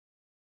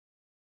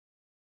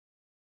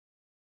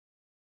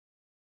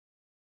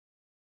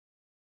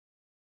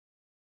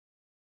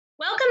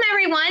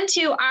everyone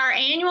to our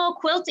annual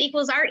Quilts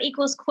Equals Art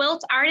Equals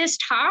Quilt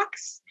Artist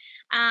Talks.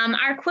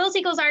 Our Quilts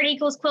Equals Art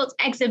Equals Quilts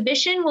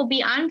exhibition will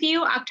be on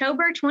view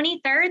October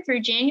 23rd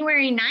through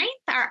January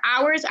 9th. Our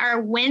hours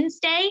are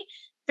Wednesday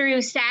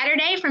through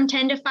Saturday from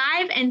 10 to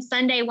 5 and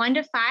Sunday 1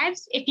 to 5.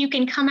 If you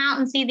can come out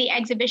and see the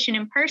exhibition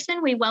in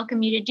person, we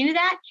welcome you to do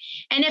that.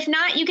 And if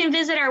not, you can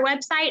visit our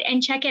website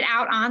and check it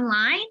out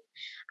online.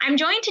 I'm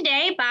joined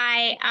today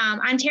by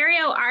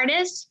Ontario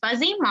artist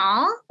Fuzzy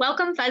Mall.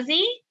 Welcome,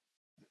 Fuzzy.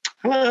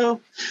 Hello.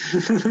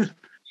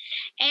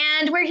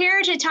 And we're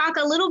here to talk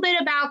a little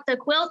bit about the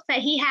quilts that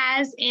he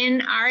has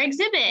in our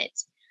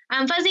exhibit.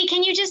 Fuzzy,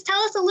 can you just tell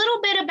us a little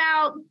bit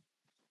about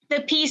the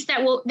piece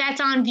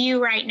that's on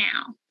view right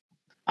now?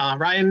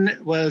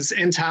 Ryan was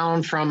in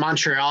town from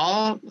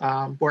Montreal,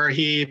 where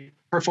he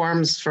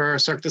performs for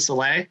Cirque du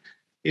Soleil.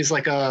 He's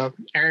like a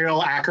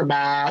aerial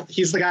acrobat.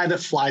 He's the guy that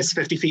flies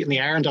 50 feet in the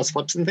air and does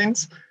flips and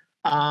things.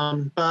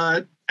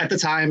 But at the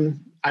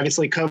time,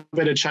 obviously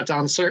COVID had shut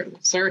down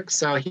Cirque,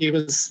 so he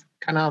was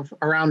kind of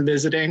around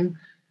visiting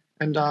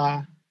and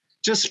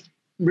just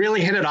really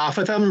hit it off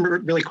with him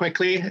really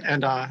quickly.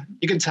 And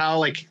you can tell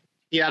like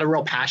he had a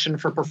real passion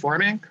for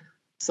performing.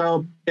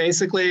 So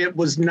basically it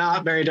was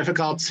not very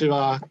difficult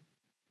to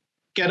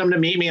get him to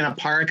meet me in a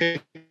park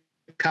a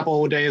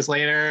couple of days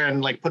later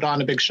and like put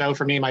on a big show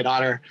for me and my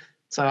daughter.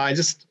 So I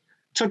just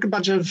took a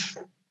bunch of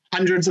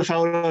hundreds of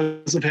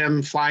photos of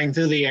him flying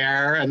through the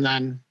air and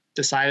then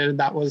decided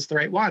that was the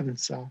right one.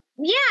 So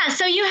yeah,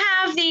 so you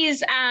have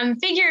these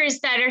figures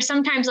that are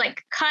sometimes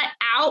like cut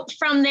out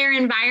from their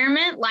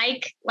environment,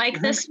 like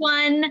this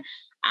one,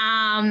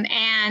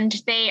 and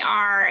they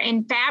are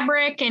in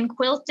fabric and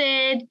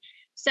quilted.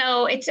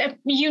 So it's a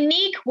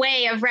unique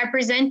way of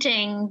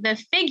representing the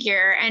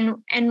figure.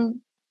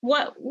 And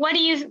why do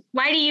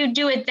you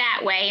do it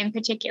that way in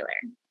particular?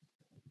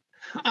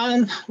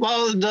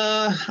 Well,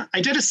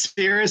 I did a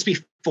series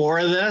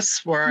before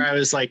this where I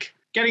was like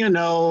getting to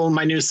know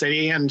my new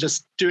city and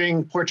just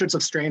doing portraits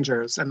of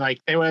strangers, and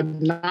like they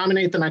would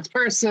nominate the next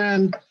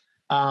person.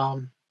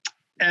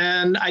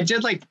 And I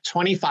did like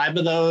 25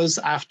 of those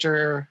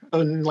after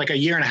like a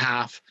year and a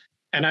half.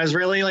 And I was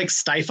really like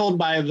stifled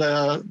by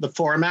the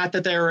format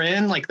that they were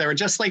in. Like they were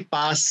just like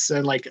busts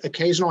and like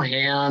occasional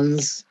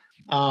hands,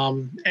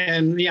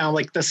 and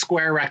like the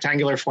square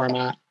rectangular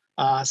format.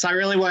 So I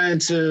really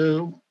wanted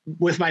to,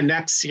 with my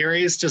next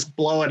series, just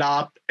blow it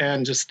up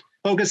and just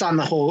focus on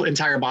the whole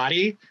entire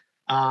body.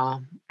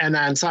 And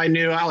then, so I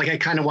knew I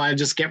kind of want to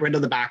just get rid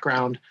of the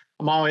background.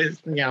 I'm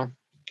always,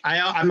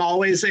 I'm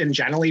always in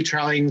generally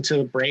trying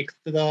to break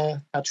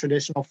that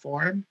traditional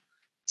form.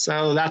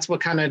 So that's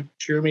what kind of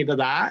drew me to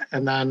that.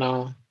 And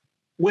then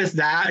with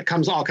that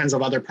comes all kinds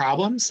of other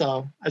problems.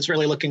 So I was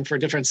really looking for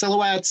different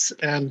silhouettes,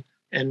 and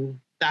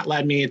that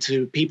led me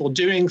to people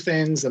doing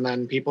things, and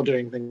then people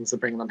doing things that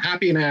bring them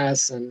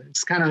happiness, and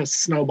it's kind of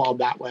snowballed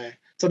that way.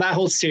 So that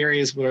whole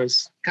series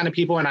was kind of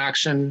people in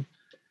action,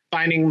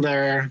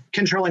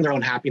 controlling their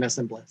own happiness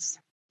and bliss.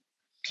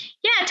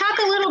 Yeah, talk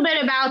a little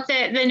bit about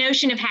the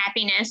notion of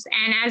happiness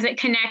and as it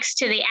connects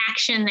to the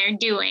action they're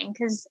doing,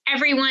 because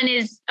everyone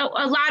is, a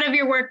lot of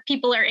your work,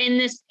 people are in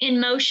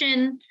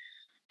motion.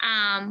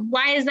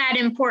 Why is that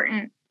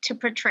important to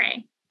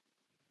portray?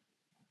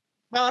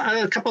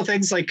 Well, a couple of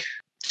things, like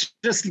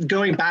just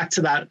going back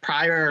to that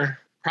prior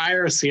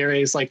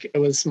series, like it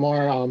was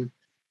more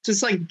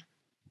just like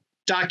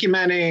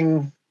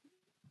documenting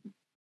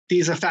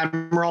these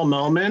ephemeral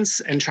moments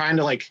and trying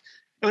to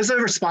it was a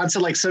response to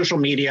like social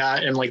media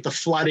and like the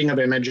flooding of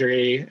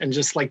imagery and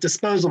just like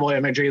disposable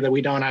imagery that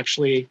we don't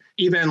actually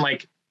even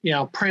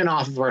print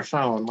off of our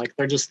phone. Like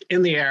they're just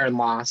in the air and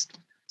lost.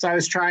 So I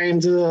was trying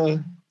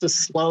to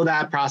slow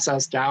that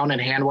process down and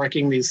hand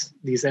working these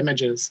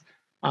images.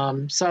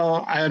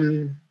 So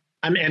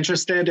I'm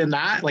interested in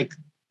that, like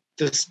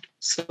just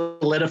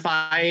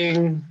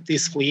solidifying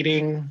these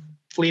fleeting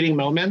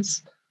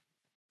moments.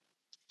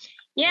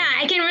 Yeah,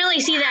 I can really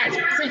see that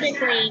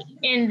specifically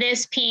in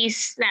this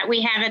piece that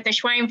we have at the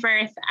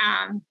Schweinfurth,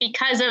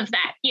 because of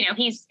that,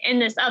 he's in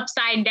this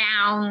upside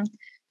down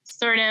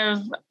sort of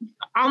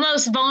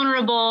almost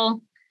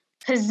vulnerable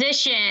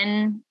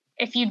position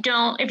if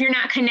you're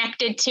not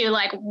connected to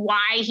like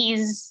why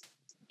he's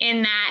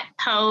in that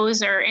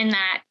pose or in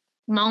that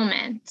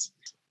moment.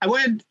 I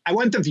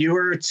want the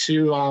viewer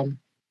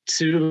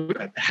to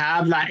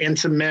have that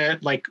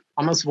intimate, like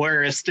almost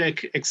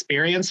voyeuristic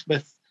experience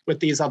with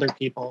these other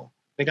people.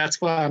 Like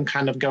that's what I'm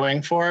kind of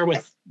going for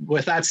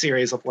with that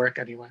series of work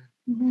anyway.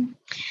 Mm-hmm.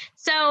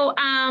 So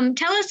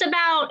tell us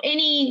about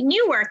any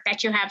new work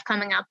that you have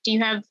coming up. Do you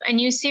have a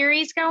new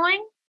series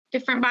going?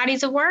 Different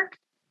bodies of work?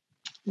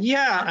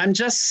 Yeah, I'm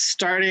just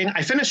starting.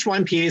 I finished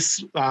one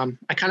piece.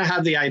 I kind of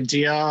have the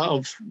idea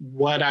of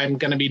what I'm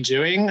going to be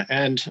doing,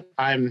 and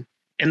I'm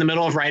in the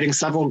middle of writing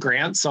several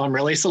grants, so I'm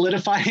really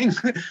solidifying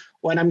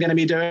what I'm going to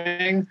be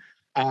doing.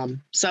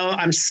 So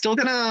I still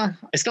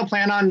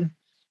plan on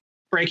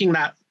breaking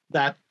that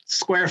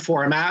square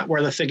format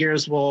where the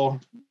figures will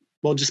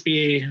just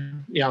be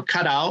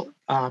cut out,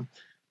 and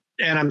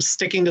I'm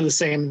sticking to the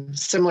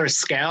similar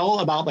scale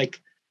about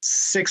like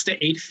 6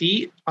 to 8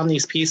 feet on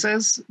these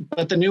pieces,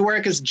 but the new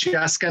work is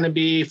just going to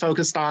be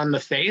focused on the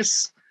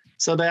face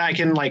so that I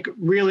can like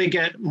really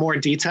get more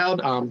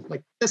detailed.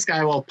 Like this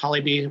guy will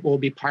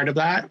be part of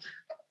that.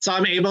 So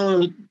I'm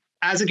able,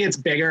 as it gets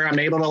bigger, I'm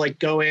able to like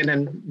go in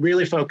and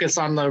really focus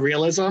on the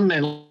realism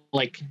and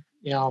like,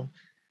 you know,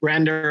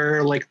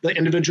 render like the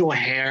individual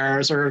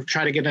hairs or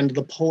try to get into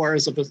the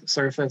pores of the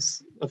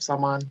surface of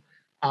someone.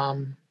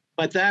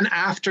 But then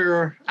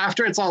after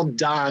it's all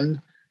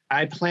done,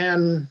 I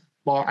plan,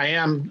 well,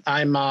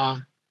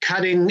 I'm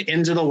cutting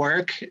into the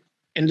work,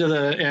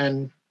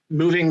 and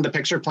moving the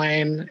picture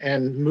plane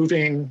and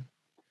moving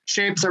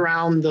shapes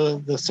around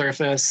the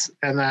surface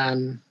and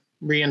then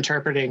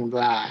reinterpreting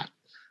that.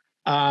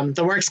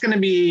 The work's going to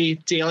be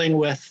dealing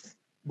with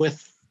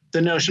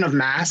the notion of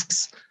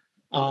masks.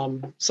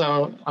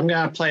 So I'm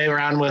going to play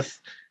around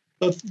with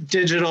both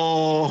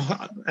digital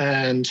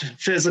and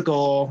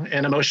physical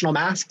and emotional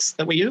masks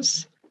that we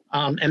use,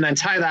 and then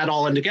tie that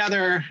all in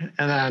together.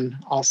 And then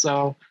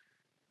also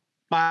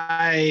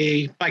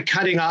by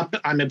cutting up,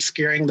 I'm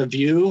obscuring the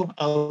view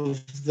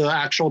of the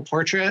actual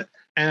portrait.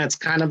 And it's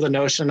kind of the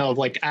notion of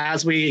like,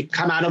 as we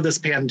come out of this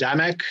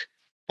pandemic,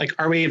 like,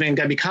 are we even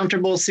going to be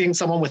comfortable seeing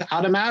someone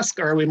without a mask,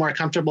 or are we more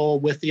comfortable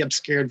with the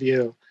obscured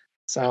view?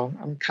 So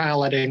I'm kind of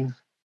letting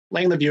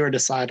the viewer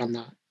decide on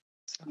that.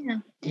 So. Yeah.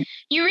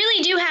 You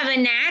really do have a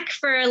knack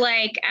for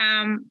like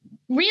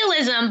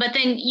realism, but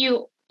then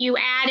you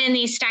add in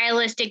these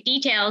stylistic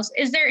details.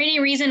 Is there any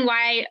reason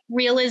why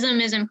realism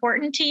is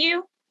important to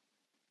you?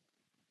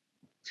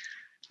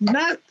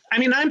 Not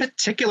in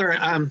particular.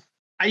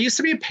 I used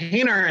to be a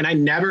painter and I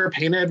never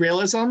painted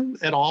realism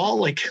at all.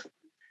 Like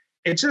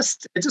it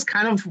just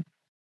kind of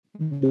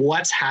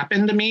what's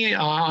happened to me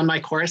on my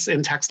course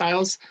in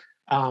textiles.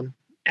 And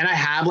I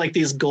have like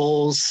these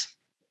goals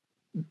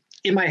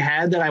in my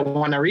head that I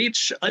want to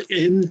reach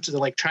into,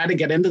 like try to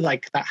get into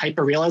like that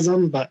hyper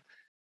realism, but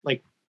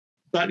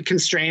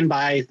constrained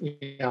by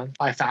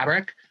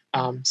fabric.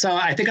 So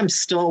I think I'm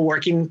still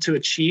working to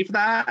achieve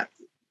that.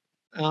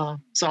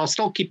 So I'll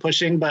still keep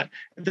pushing, but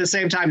at the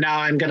same time now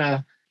I'm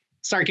gonna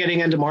start getting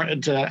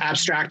into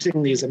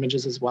abstracting these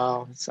images as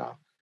well. So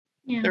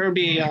there will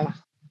be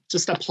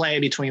just a play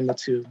between the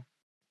two.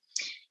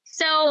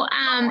 So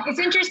it's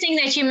interesting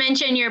that you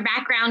mentioned your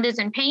background is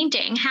in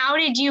painting. How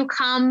did you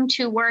come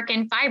to work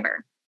in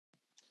fiber?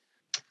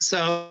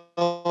 So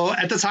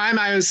at the time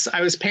I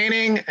was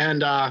painting,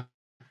 and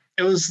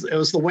it was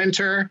the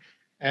winter,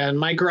 and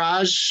my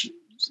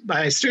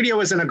studio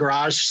was in a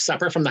garage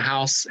separate from the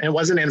house, and it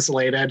wasn't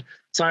insulated.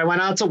 So I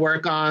went out to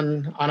work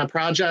on a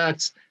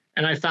project,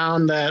 and I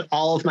found that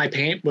all of my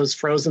paint was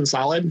frozen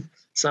solid.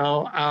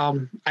 So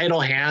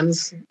idle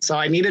hands. So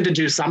I needed to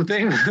do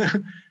something.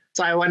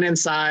 So I went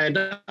inside.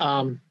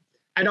 I've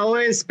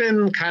always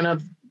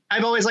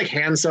like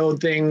hand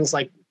sewed things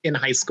like in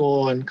high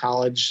school and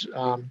college.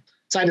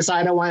 So I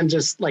decided I wanted to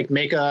just like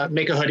make a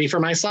hoodie for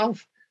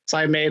myself. So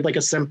I made like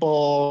a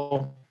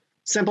simple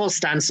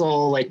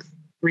stencil, like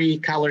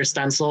 3-color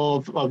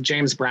stencil of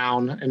James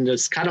Brown, and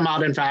just cut them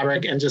out in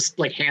fabric and just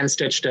like hand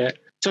stitched it.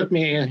 Took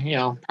me,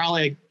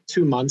 probably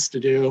 2 months to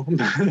do.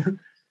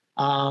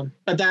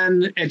 But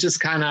then it just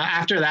kind of,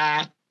 after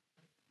that,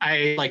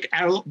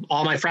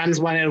 all my friends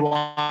wanted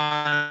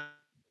one.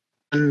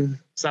 And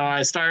so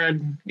I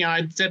started,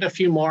 I did a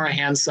few more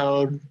hand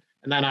sewed,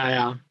 and then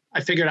I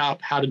figured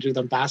out how to do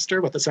them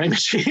faster with the sewing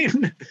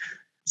machine.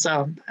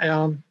 So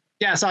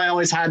so I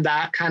always had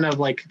that kind of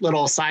like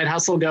little side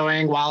hustle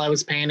going while I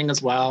was painting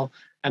as well.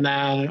 And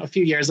then a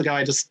few years ago,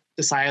 I just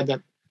decided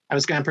that I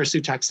was going to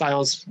pursue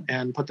textiles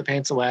and put the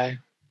paints away.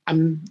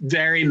 I'm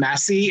very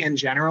messy in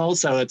general,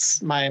 so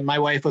it's my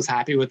wife was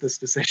happy with this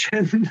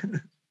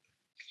decision.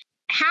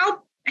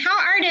 How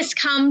artists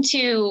come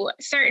to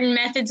certain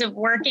methods of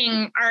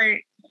working are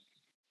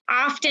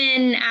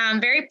often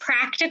very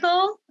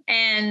practical,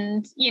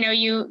 and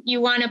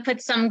you want to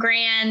put some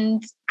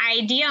grand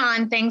idea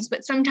on things,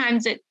 but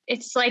sometimes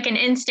it's like an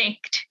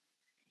instinct,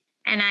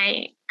 and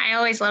I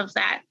always love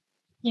that.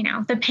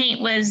 The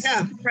paint was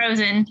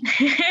frozen.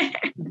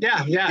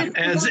 yeah,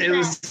 as it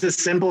was as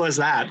simple as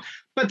that.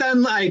 But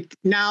then like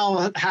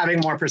now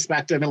having more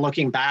perspective and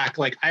looking back,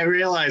 like I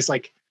realized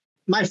like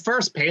my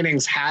first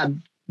paintings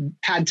had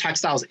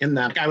textiles in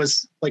them. I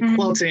was like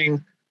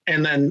quilting,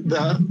 and then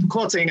the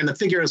quilting and the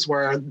figures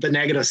were the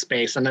negative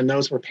space, and then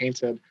those were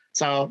painted.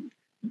 So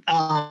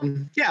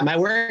my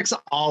work's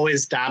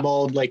always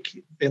dabbled like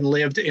and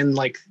lived in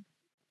like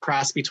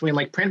cross between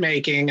like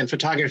printmaking and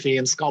photography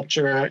and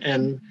sculpture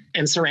and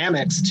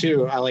ceramics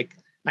too.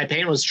 My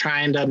paint was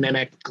trying to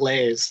mimic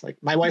glaze. Like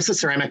my wife's a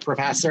ceramic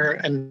professor,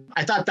 and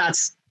I thought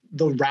that's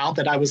the route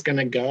that I was going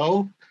to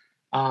go,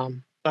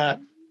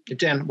 but it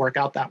didn't work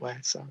out that way.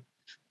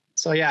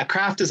 So yeah,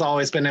 craft has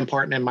always been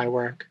important in my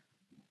work.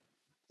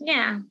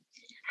 Yeah.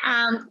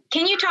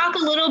 Can you talk a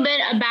little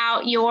bit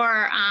about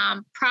your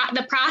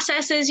the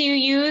processes you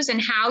use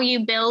and how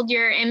you build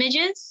your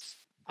images?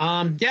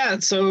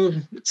 So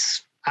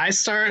I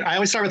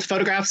always start with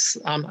photographs.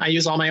 I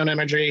use all my own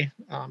imagery.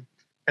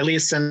 at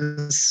least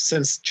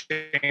since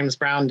James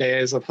Brown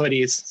days of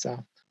hoodies.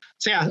 So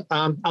yeah,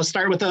 I'll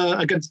start with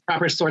a good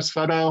proper source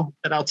photo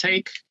that I'll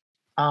take.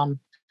 From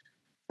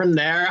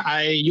there,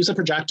 I use a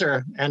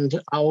projector and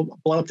I'll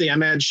blow up the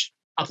image.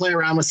 I'll play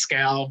around with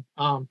scale.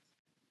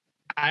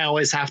 I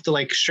always have to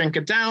like shrink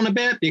it down a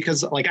bit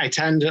because like I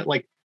tend to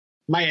like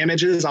my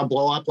images, I'll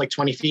blow up like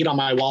 20 feet on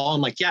my wall.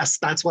 I'm like, yes,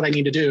 that's what I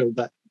need to do.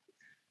 But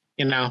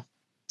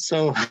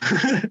so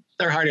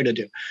they're harder to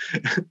do.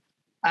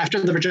 After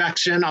the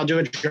projection, I'll do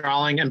a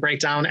drawing and break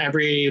down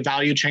every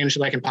value change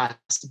that I can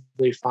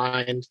possibly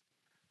find.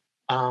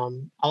 A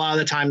lot of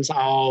the times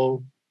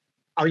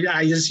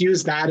I just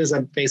use that as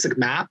a basic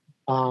map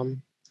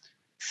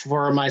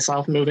for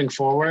myself moving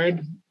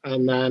forward.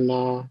 And then,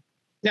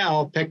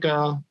 I'll pick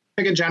a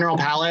general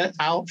palette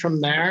out from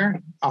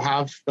there. I'll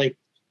have like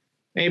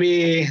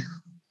maybe,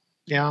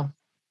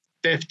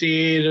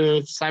 50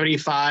 to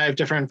 75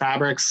 different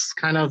fabrics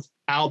kind of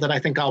out that I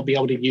think I'll be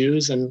able to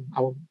use, and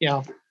I'll,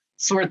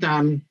 sort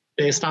them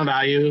based on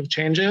value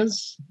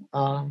changes.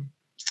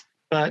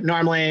 But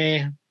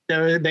normally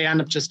they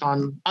end up just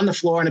on the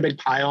floor in a big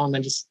pile, and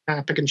then just kind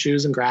of pick and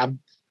choose and grab.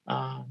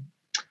 I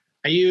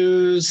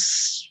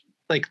use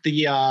like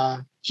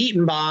the heat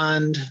and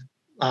bond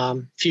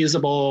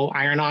fusible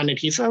iron-on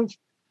adhesive.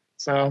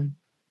 So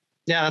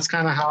yeah, that's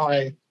kind of how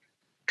I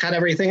cut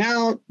everything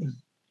out,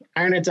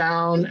 iron it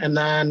down, and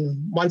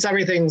then once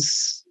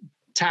everything's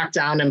tacked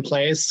down in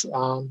place,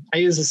 I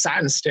use a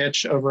satin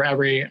stitch over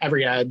every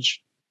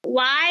edge.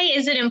 Why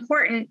is it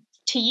important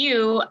to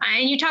you?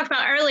 And you talked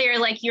about earlier,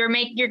 like you're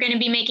going to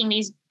be making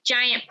these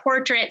giant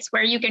portraits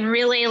where you can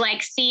really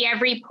like see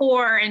every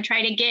pore and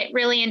try to get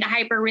really into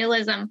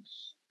hyperrealism.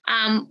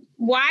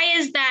 Why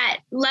is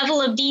that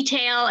level of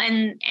detail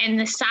and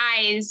the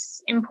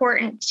size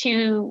important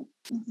to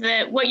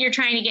what you're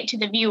trying to get to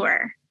the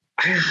viewer?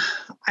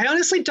 I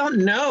honestly don't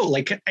know.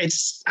 Like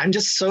I'm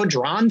just so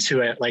drawn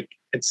to it. Like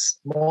it's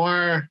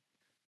more,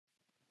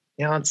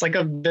 it's like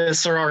a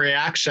visceral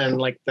reaction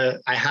like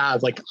that I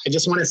have. Like I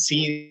just want to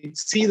see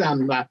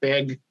them that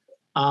big.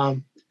 But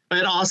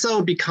it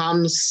also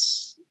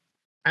becomes,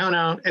 I don't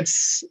know,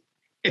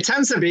 it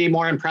tends to be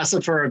more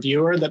impressive for a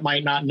viewer that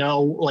might not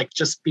know, like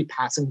just be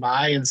passing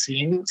by and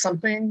seeing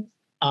something.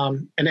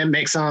 And it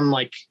makes them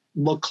like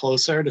look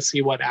closer to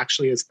see what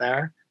actually is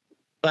there.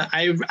 But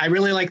I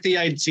really like the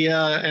idea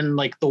and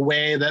like the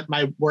way that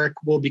my work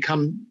will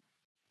become,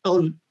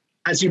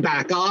 as you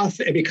back off,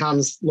 it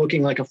becomes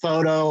looking like a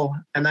photo,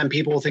 and then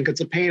people will think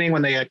it's a painting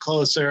when they get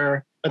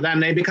closer, but then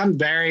they become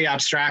very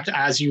abstract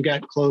as you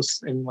get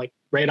close and like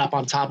right up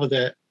on top of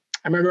it.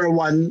 I remember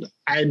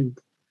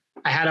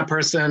I had a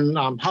person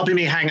helping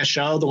me hang a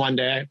show the one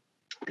day,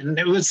 and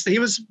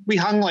we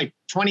hung like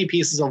 20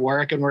 pieces of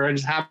work, and we were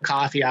just having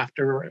coffee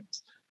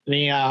afterwards. And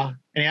he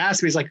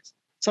asked me, he's like,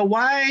 so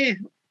I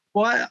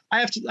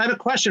have a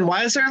question.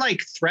 Why is there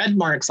like thread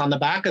marks on the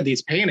back of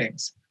these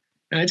paintings?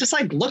 And I just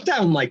like looked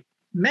at him like,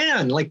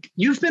 man, like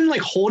you've been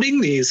like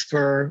holding these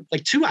for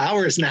like 2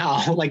 hours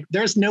now. Like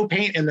there's no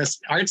paint in this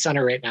art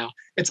center right now.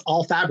 It's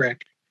all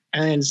fabric.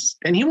 And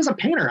he was a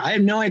painter. I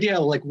have no idea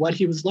like what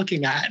he was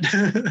looking at.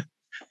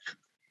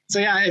 So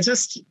yeah,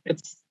 it's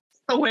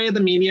the way the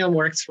medium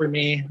works for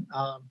me.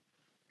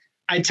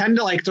 I tend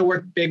to like to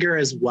work bigger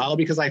as well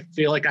because I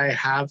feel like I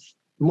have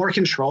more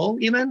control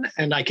even,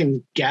 and I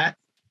can get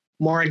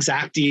more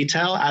exact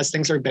detail as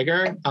things are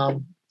bigger.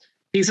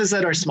 Pieces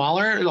that are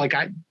smaller, like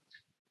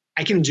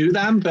I can do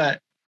them, but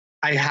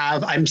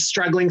I'm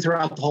struggling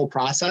throughout the whole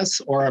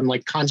process, or I'm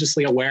like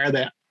consciously aware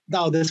that,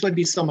 this would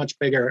be so much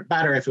better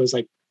if it was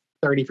like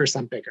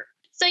 30% bigger.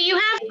 So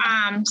you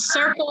have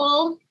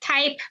circle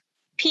type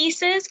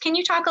pieces. Can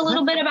you talk a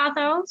little bit about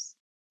those?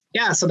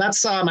 Yeah, so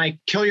that's my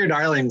Kill Your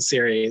Darling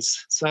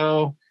series.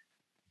 So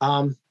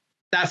the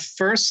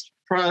first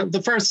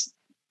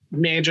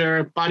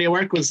major body of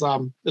work was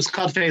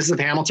called Faces of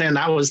Hamilton.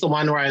 That was the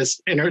one where I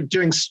was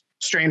doing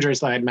strangers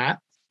that I'd met.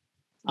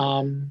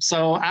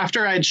 So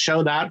after I'd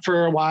show that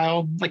for a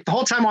while, like the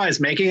whole time while I was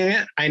making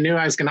it, I knew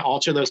I was going to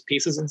alter those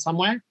pieces in some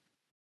way.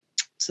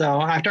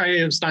 So after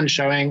I was done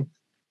showing,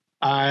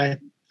 I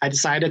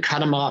decided to cut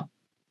them up.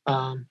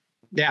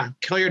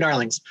 Kill Your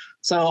Darlings.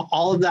 So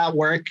all of that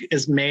work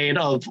is made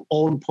of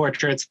old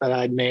portraits that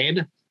I'd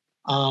made.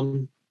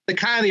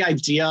 The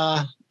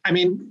idea, I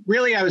mean,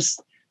 really I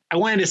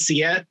wanted to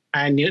see it.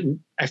 I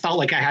felt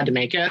like I had to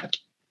make it.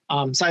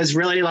 So I was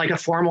really like a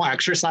formal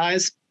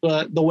exercise,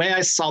 but the way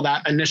I saw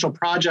that initial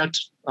project,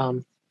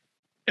 I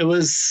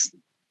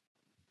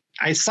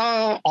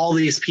saw all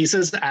these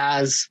pieces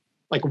as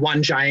like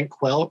one giant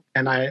quilt,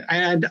 and I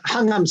had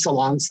hung them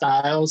salon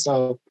style.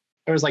 So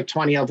there was like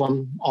 20 of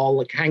them all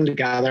like hang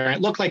together. It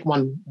looked like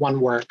one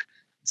work.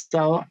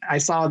 So I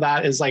saw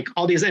that as like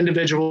all these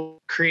individuals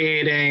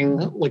creating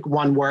like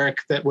one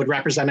work that would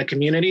represent a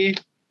community.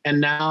 And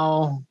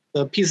now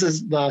the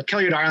pieces, the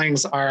Kill Your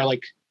Darlings are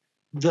like,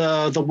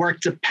 the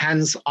work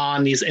depends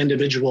on these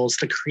individuals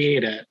to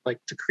create it, like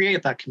to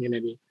create that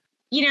community.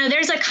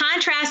 There's a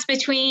contrast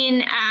between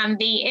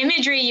the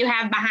imagery you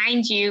have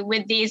behind you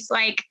with these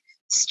like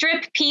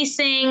strip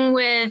piecing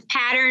with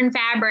pattern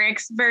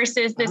fabrics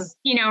versus this,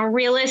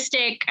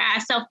 realistic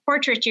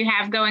self-portrait you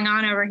have going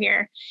on over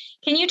here.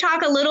 Can you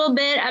talk a little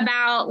bit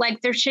about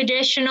like the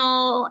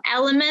traditional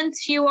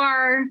elements you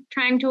are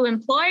trying to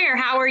employ, or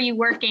how are you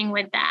working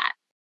with that?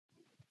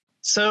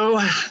 So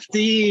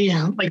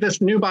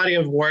this new body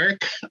of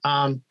work,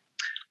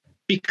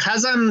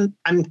 because I'm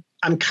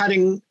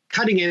cutting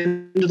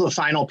into the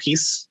final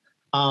piece,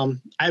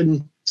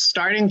 I'm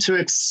starting to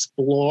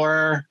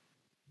explore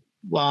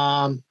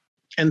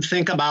and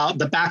think about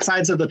the back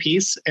sides of the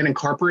piece and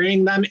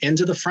incorporating them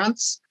into the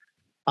fronts.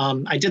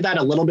 I did that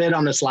a little bit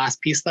on this last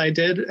piece that I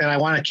did, and I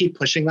want to keep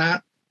pushing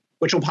that,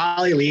 which will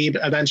probably lead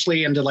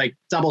eventually into like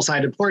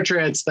double-sided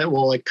portraits that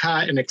will like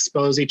cut and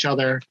expose each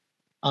other.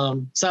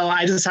 So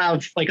I just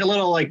have like a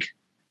little like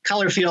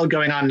color field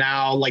going on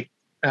now.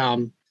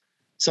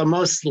 So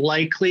most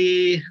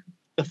likely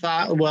the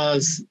thought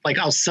was like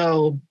I'll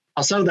sew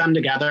them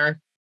together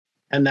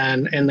and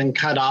then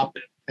cut up,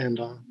 and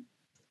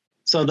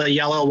so the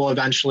yellow will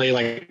eventually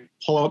like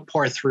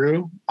pour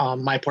through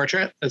my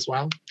portrait as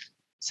well.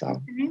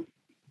 So,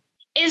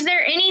 is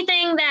there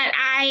anything that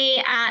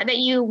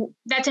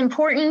that's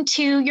important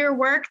to your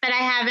work that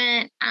I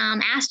haven't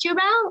asked you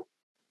about?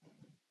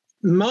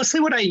 Mostly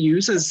what I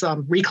use is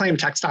reclaimed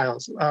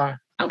textiles.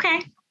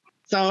 Okay.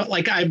 So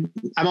like I'm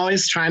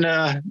always trying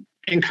to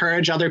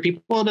encourage other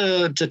people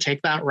to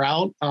take that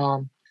route.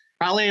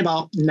 Probably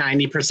about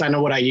 90%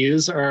 of what I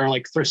use are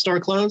like thrift store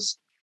clothes.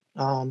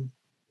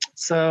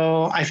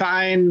 So I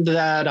find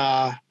that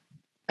I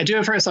do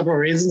it for several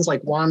reasons.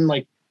 Like one,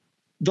 like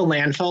the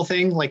landfill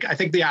thing. Like I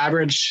think the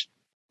average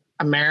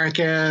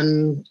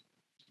American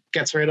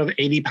gets rid of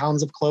 80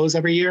 pounds of clothes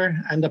every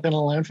year, end up in a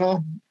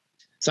landfill.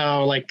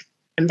 So like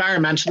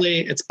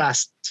environmentally, it's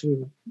best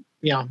to,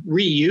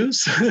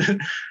 reuse.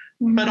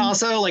 But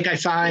also like I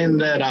find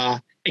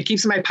that it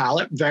keeps my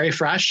palette very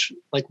fresh.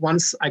 Like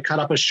once I cut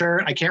up a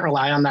shirt, I can't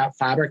rely on that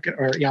fabric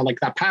or, like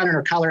that pattern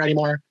or color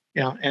anymore,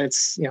 and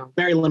it's,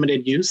 very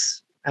limited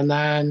use. And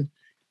then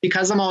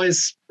because I'm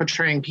always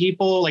portraying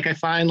people, like I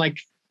find like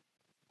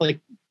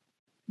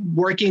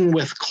working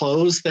with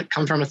clothes that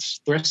come from a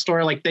thrift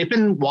store, like they've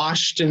been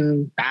washed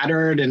and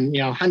battered and,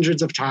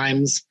 hundreds of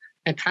times.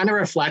 It kind of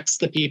reflects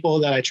the people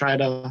that I try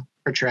to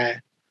portray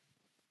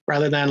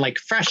rather than like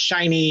fresh,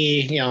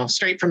 shiny,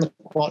 straight from the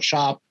quilt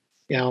shop,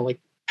 like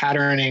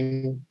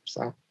patterning.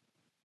 So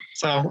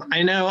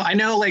I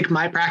know like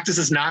my practice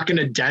is not going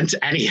to dent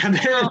any of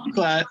it,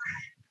 but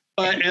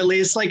at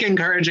least like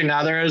encouraging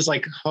others,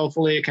 like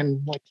hopefully it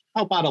can like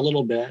help out a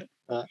little bit.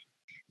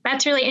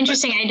 That's really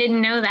interesting. I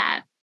didn't know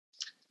that.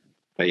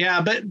 But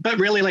yeah, but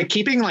really like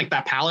keeping like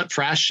that palette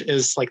fresh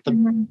is like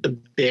the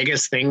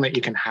biggest thing that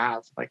you can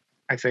have. Like,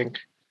 I think,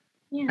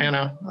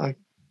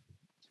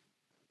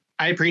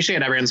 I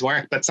appreciate everyone's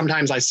work, but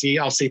sometimes I'll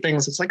see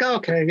things. It's like, oh,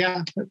 okay,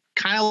 yeah, it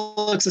kind of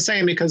looks the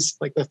same because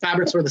like the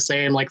fabrics were the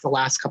same like the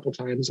last couple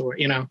times, or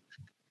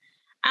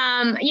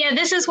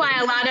this is why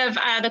a lot of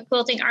the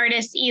quilting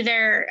artists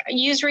either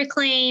use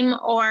reclaim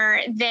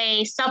or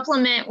they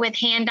supplement with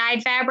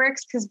hand-dyed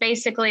fabrics, because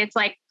basically it's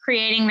like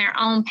creating their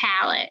own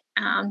palette.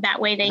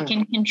 That way they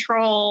can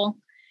control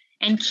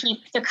and keep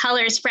the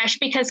colors fresh,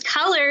 because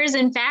colors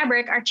in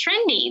fabric are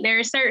trendy. There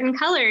are certain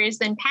colors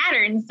and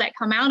patterns that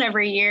come out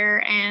every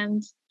year,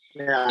 and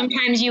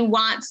sometimes you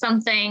want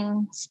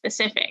something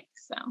specific.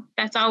 So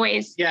that's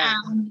always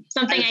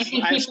something I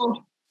think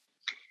people...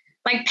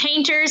 Like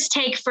painters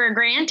take for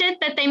granted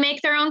that they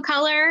make their own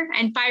color,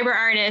 and fiber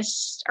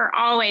artists are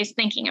always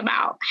thinking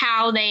about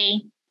how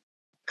they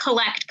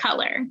collect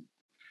color.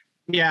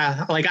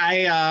 Yeah, like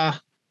I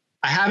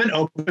haven't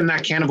opened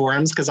that can of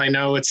worms because I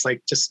know it's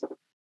like just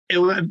it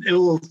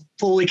will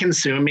fully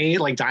consume me,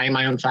 like dyeing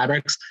my own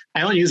fabrics. I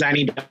don't use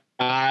any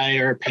dye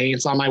or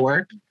paints on my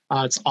work.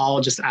 It's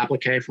all just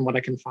applique from what I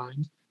can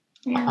find.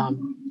 Yeah.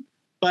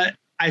 But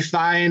I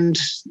find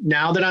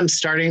now that I'm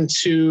starting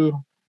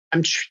to,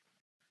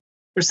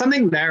 there's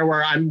something there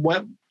where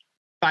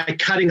by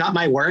cutting up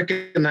my work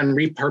and then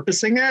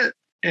repurposing it,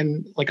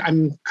 and like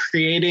I'm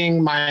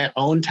creating my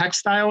own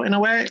textile in a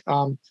way.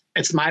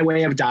 It's my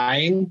way of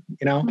dyeing,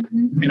 and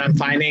I'm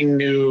finding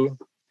new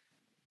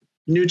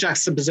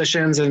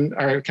juxtapositions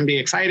or can be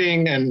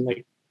exciting and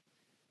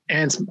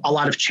it's a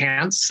lot of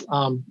chance.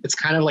 It's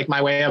kind of like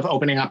my way of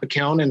opening up a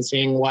kiln and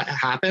seeing what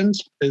happened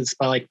is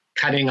by like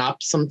cutting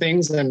up some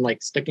things and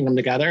like sticking them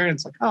together. And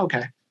it's like, oh,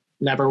 okay.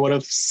 Never would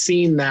have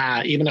seen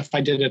that. Even if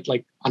I did it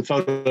like on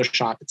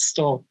Photoshop, it's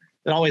going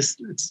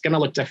to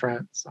look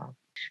different. So.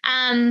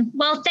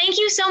 Well, thank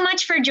you so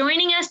much for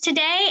joining us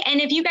today.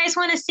 And if you guys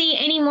want to see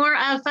any more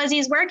of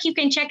Fuzzy's work, you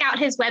can check out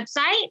his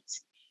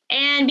website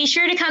and be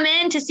sure to come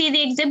in to see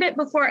the exhibit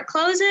before it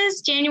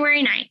closes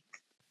January 9th.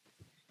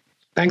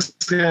 Thanks,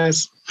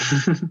 guys.